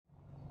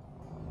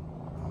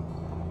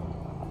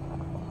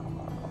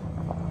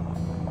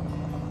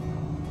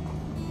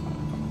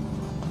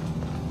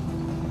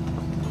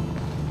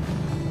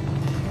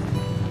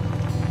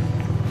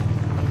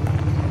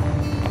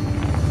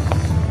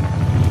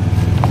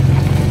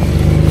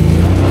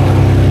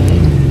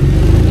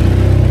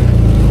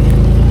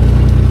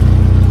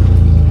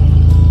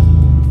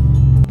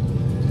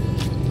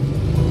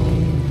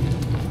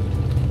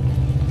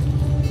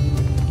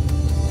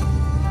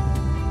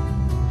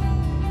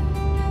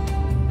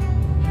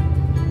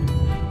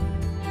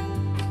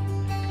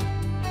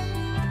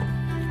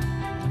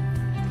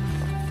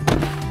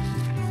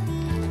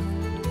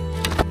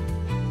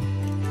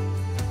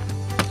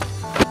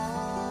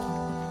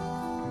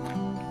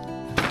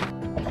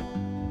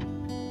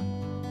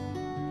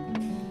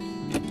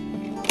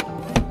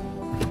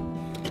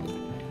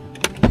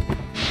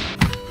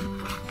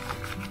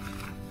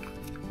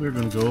we're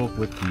going to go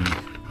with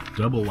the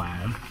double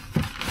wide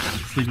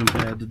sleeping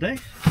pad today,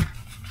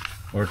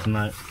 or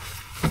tonight.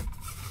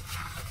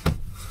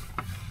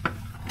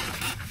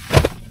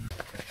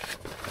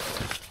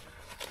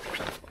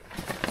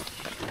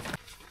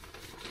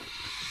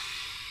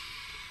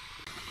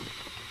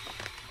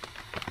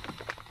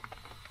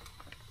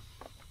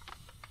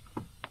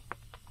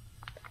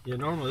 Yeah,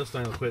 normally this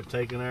thing will quit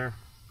taking air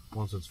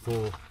once it's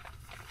full.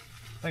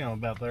 I think I'm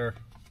about there.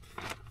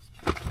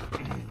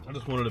 I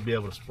just wanted to be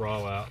able to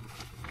sprawl out.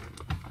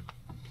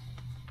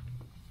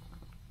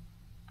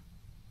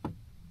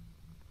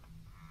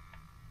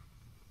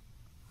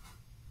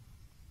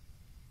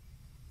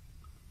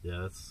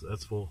 Yeah,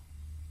 that's full.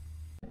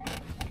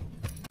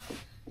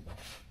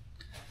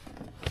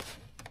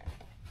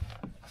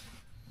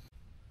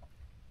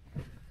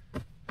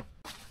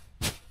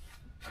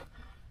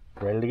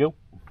 Ready to go?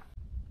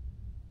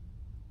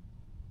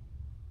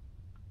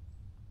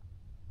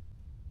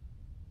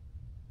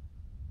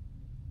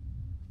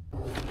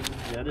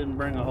 Yeah, I didn't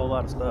bring a whole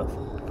lot of stuff.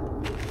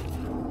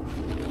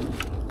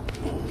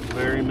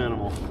 Very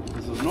minimal.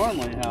 This is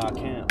normally how I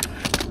camp.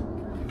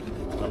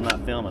 I'm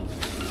not filming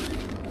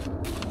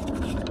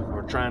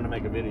or trying to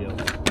make a video.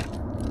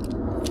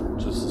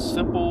 Just as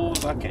simple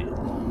as I can.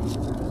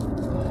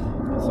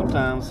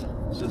 Sometimes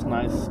it's just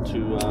nice to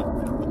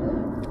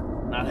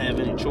not have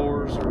any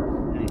chores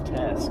or any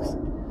tasks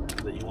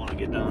that you want to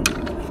get done.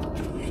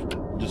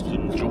 Just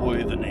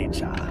enjoy the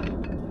nature.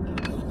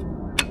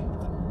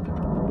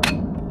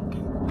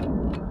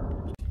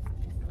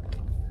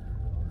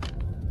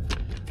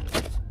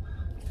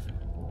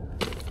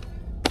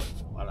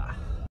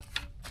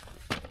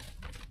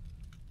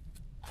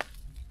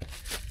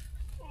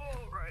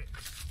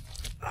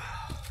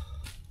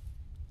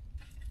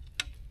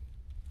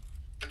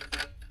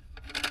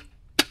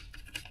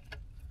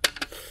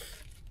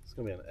 It's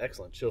going to be an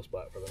excellent chill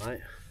spot for the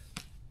night.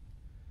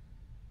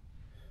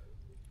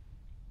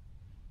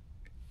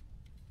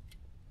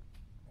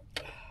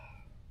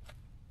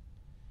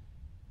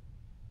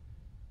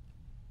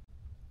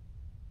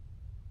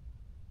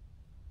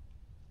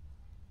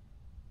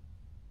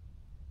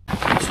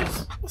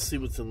 Let's see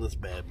what's in this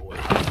bad boy.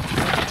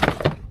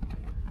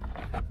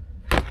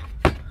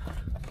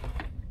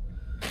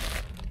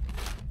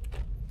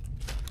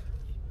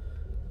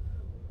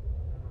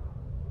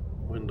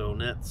 Window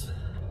nets.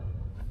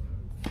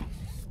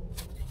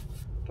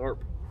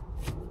 Tarp.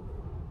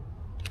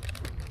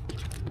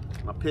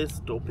 My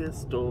pistol.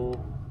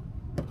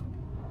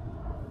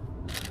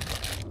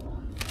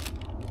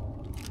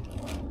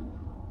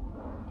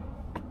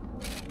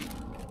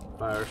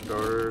 Fire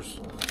starters.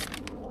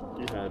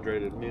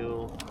 Dehydrated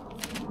meal.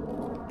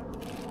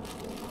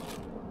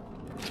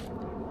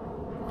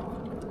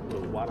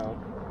 Little water.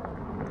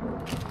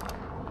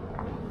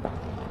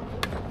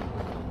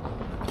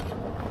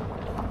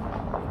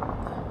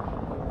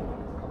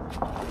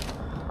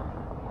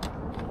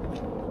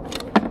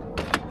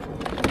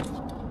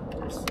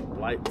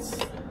 Lights.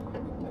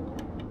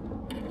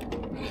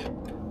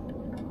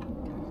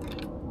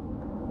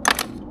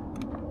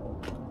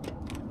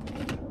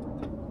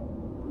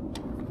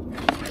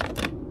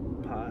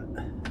 Pot.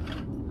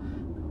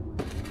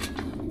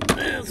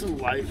 And some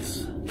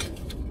lights.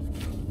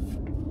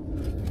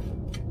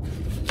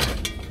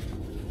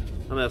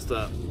 I messed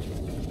up.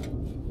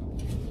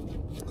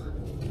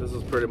 This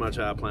is pretty much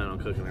how I plan on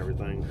cooking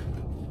everything,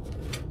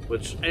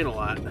 which ain't a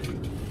lot,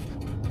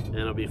 and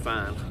it'll be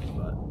fine.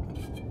 But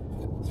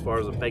as far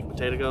as a baked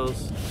potato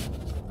goes,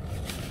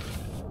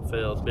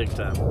 failed big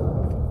time.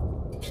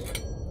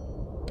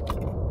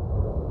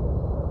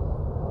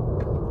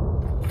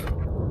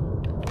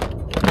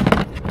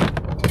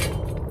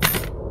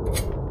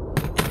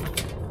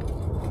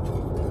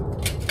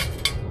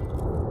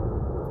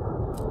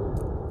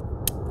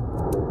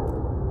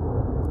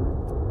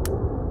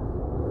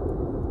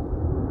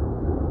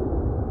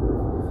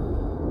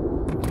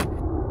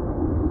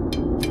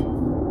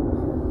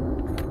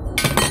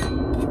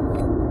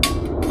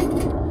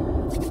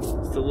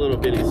 Little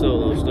bitty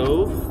solo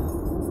stove,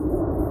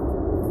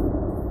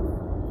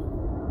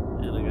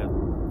 and I got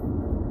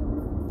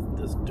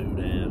this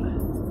doodad.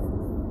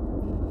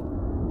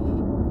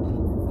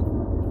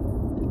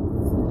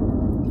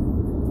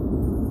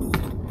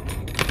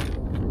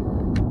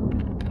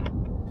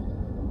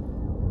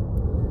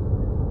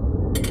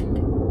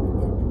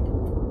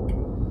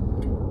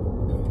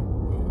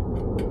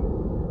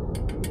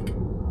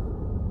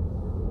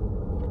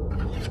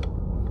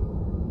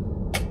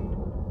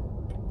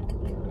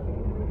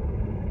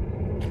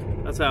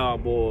 That's how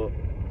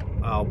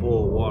I'll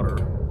boil water.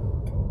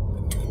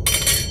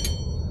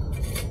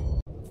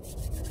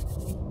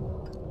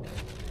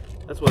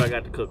 That's what I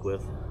got to cook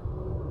with.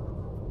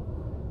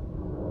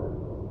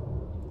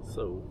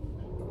 So,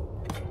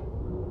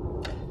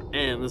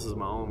 and this is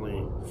my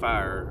only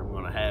fire I'm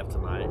gonna have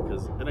tonight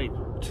because it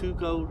ain't too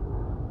cold.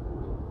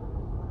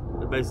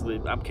 But basically,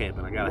 I'm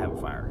camping. I gotta have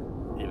a fire,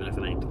 even if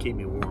it ain't to keep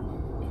me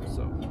warm.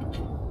 So,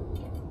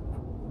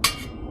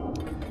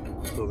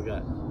 that's what we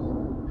got.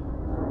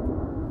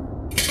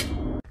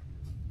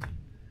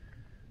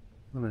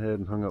 Went ahead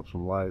and hung up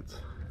some lights.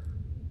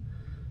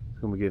 It's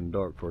gonna be getting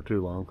dark for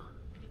too long.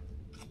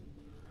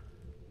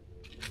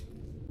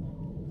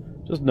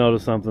 Just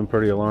noticed something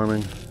pretty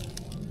alarming.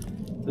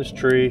 This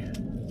tree,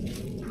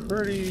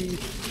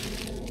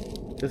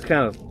 it's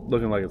kind of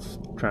looking like it's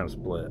trying to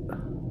split.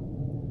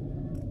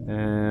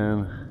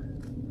 And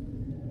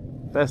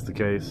if that's the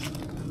case,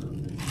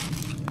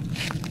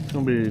 it's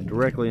gonna be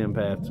directly in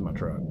path to my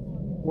truck,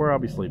 where I'll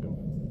be sleeping.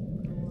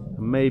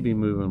 I may be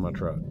moving my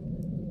truck.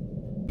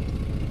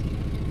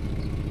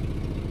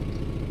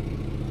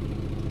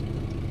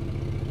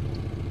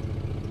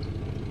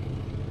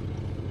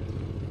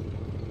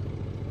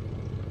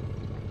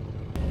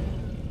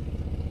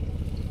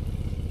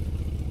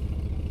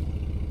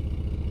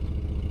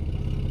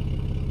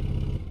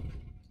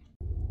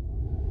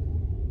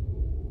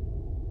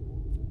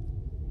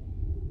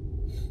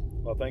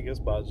 Well, I think this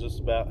spot's just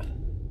about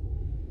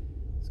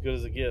as good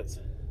as it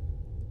gets,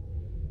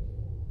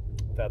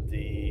 without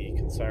the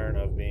concern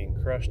of being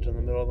crushed in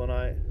the middle of the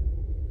night.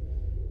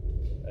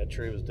 That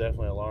tree was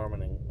definitely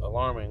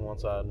alarming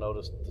once I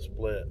noticed the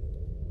split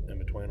in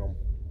between them.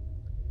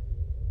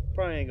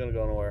 Probably ain't gonna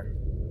go nowhere,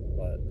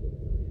 but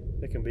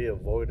if it can be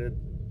avoided,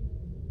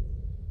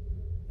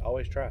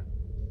 always try.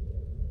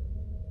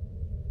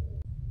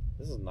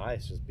 This is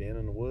nice, just being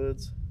in the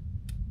woods.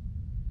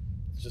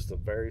 It's just a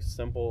very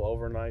simple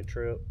overnight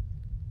trip.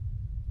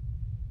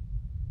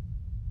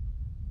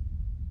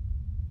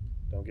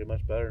 Don't get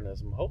much better than this.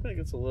 I'm hoping it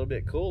gets a little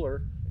bit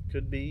cooler. It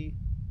could be.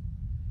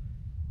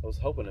 I was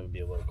hoping it would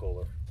be a little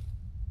cooler.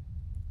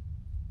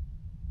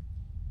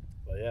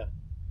 But yeah.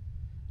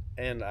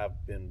 And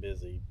I've been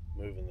busy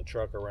moving the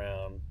truck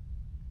around,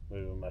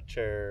 moving my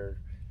chair,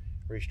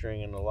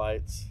 restringing the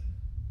lights.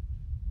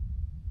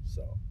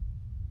 So,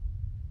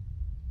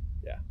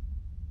 yeah.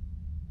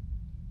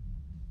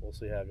 We'll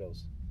see how it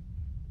goes.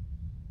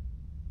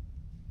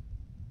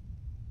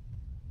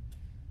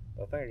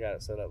 I think I got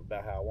it set up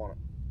about how I want it.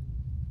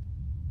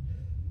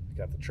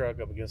 Got the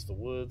truck up against the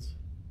woods.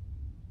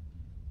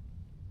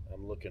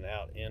 I'm looking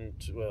out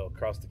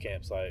across the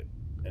campsite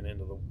and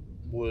into the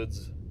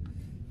woods.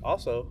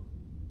 Also,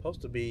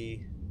 supposed to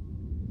be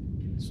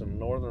some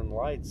northern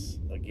lights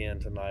again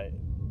tonight,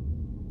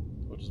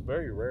 which is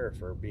very rare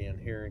for being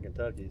here in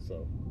Kentucky.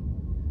 So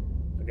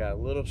I got a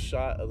little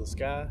shot of the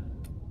sky.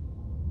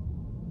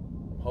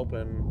 I'm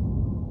hoping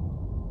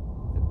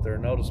if they're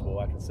noticeable,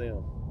 I can see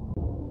them.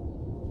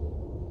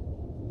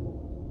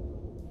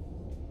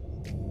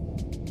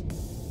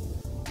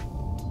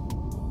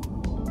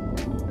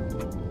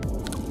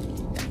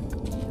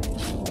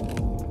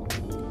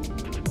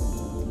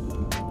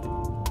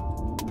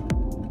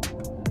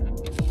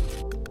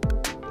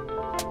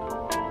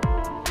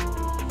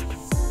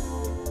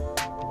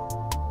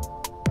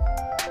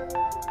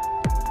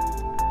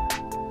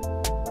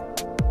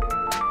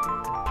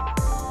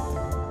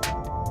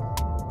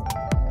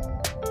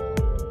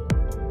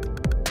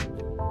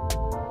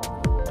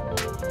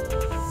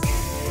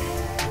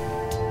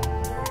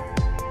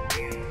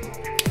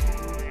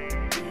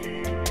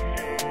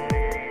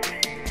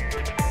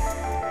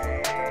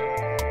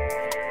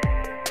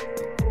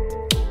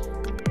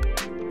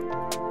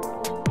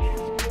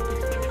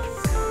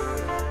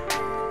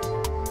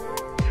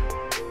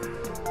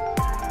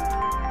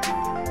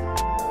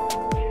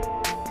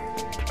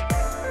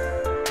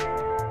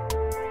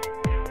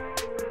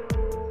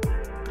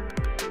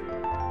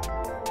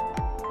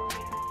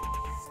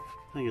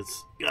 I think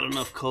it's got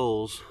enough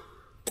coals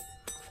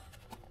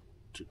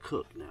to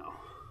cook now.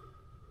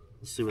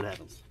 Let's see what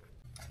happens.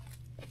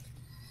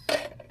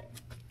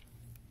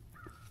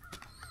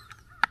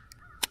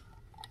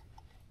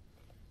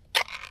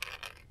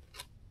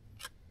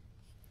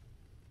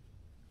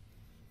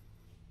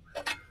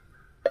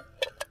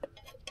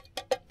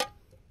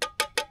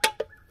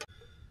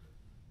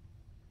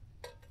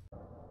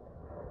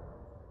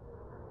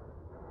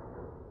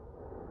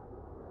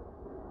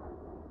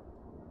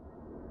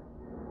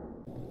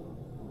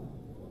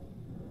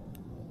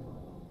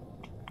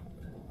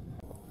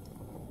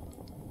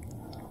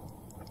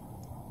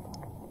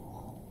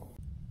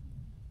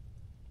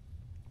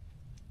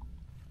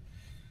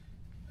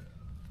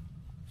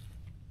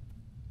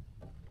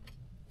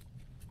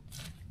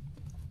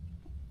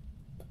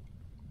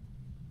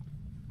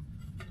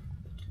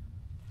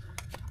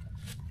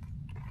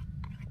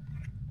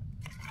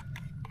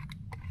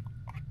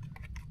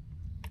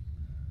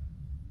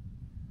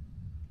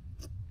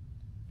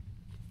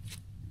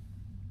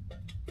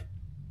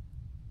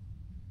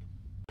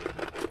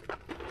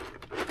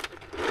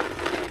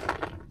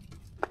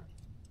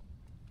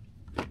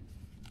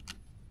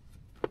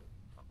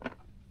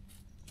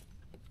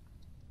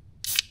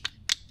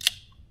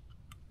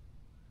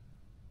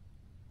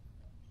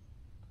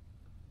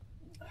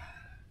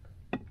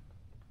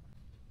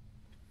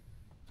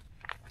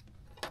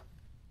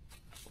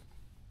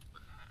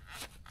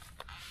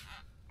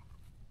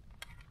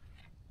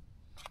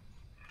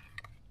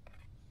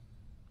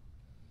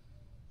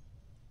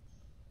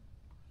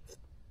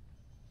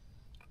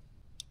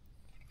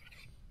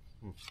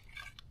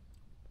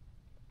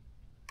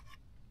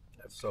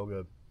 That's so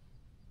good.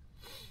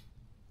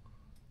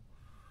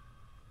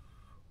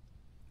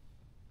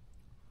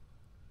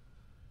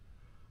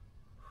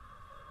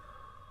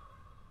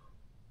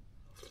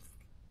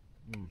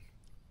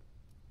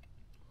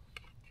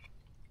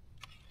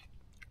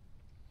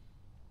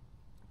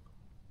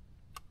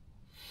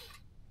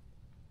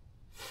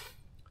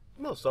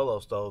 Those solo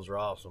stoves are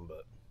awesome,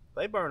 but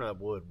they burn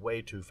up wood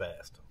way too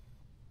fast.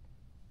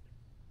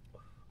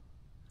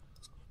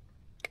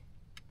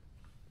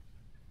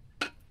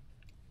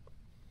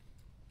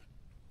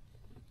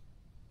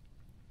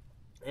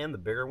 And the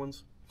bigger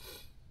ones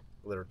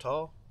that are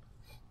tall,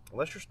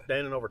 unless you're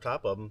standing over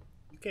top of them,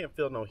 you can't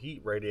feel no heat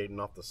radiating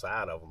off the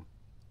side of them.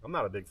 I'm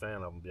not a big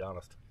fan of them, to be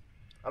honest.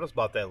 I just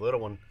bought that little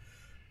one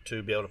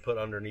to be able to put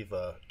underneath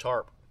a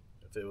tarp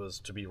if it was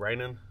to be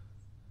raining,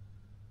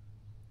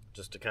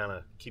 just to kind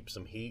of keep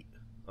some heat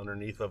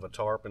underneath of a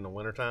tarp in the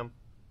wintertime.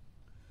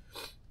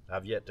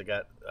 I've yet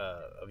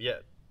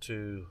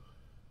to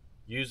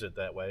use it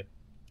that way,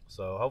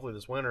 so hopefully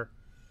this winter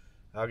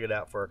I'll get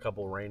out for a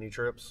couple rainy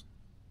trips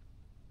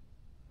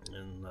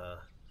and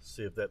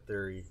see if that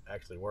theory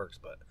actually works.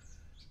 But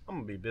I'm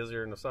gonna be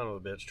busier than the son of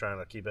a bitch trying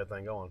to keep that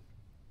thing going.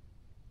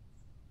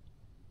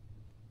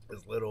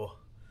 As little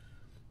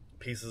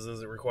pieces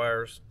as it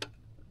requires,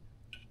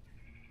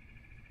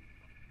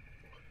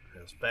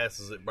 as fast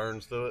as it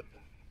burns through it,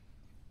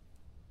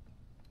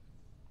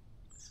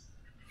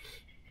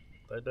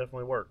 they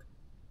definitely work.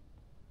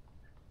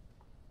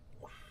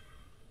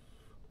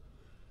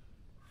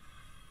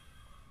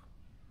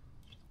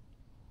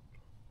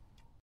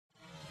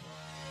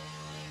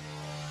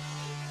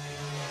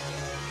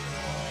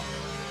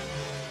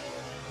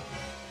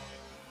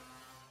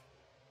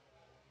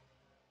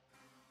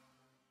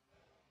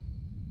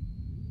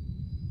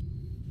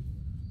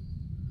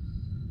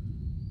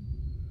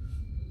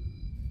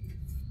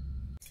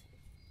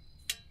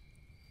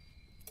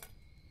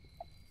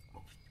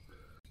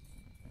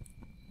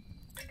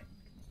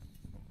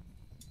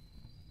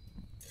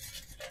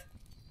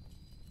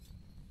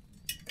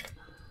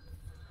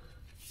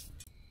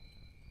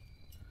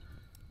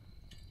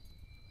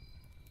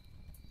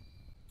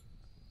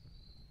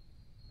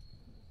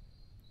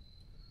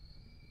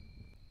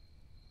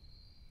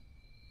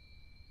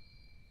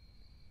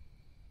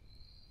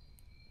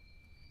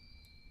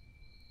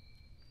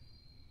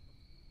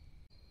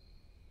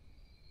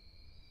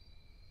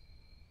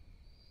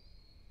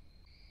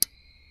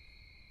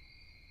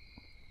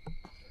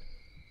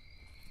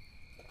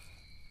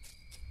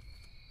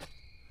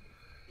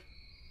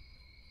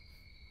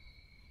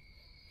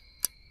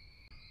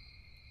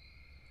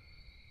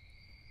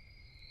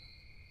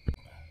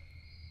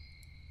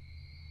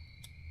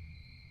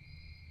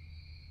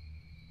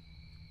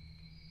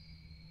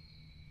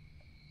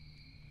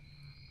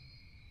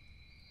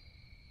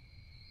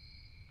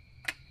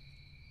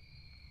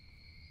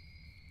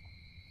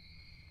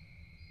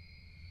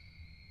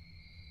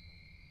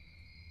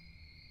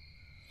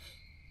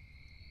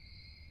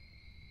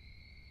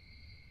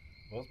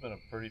 Well, it's been a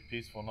pretty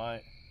peaceful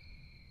night.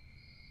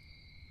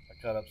 I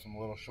cut up some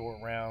little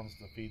short rounds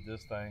to feed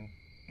this thing.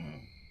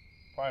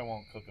 Probably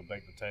won't cook a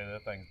baked potato.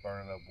 That thing's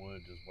burning up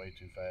wood just way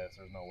too fast.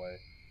 There's no way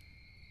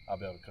I'll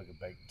be able to cook a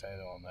baked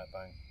potato on that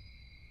thing.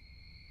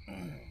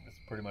 It's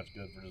pretty much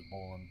good for just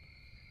boiling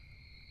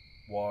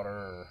water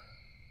or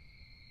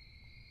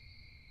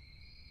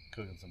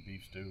cooking some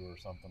beef stew or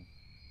something.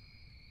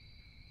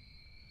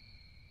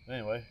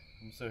 Anyway,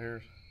 I'm gonna sit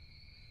here,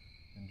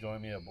 enjoy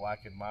me a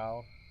black and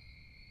mild,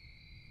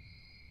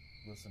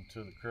 listen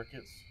to the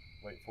crickets,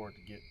 wait for it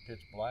to get pitch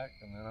black,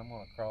 and then I'm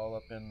gonna crawl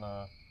up in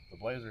the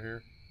blazer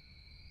here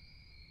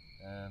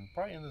and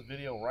probably end this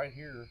video right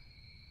here,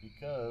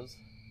 because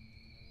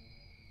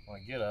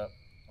when I get up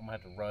I'm gonna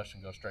have to rush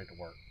and go straight to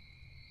work.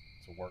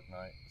 It's a work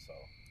night, so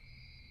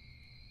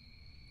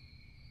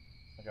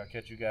I think I'll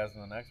catch you guys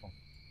in the next one.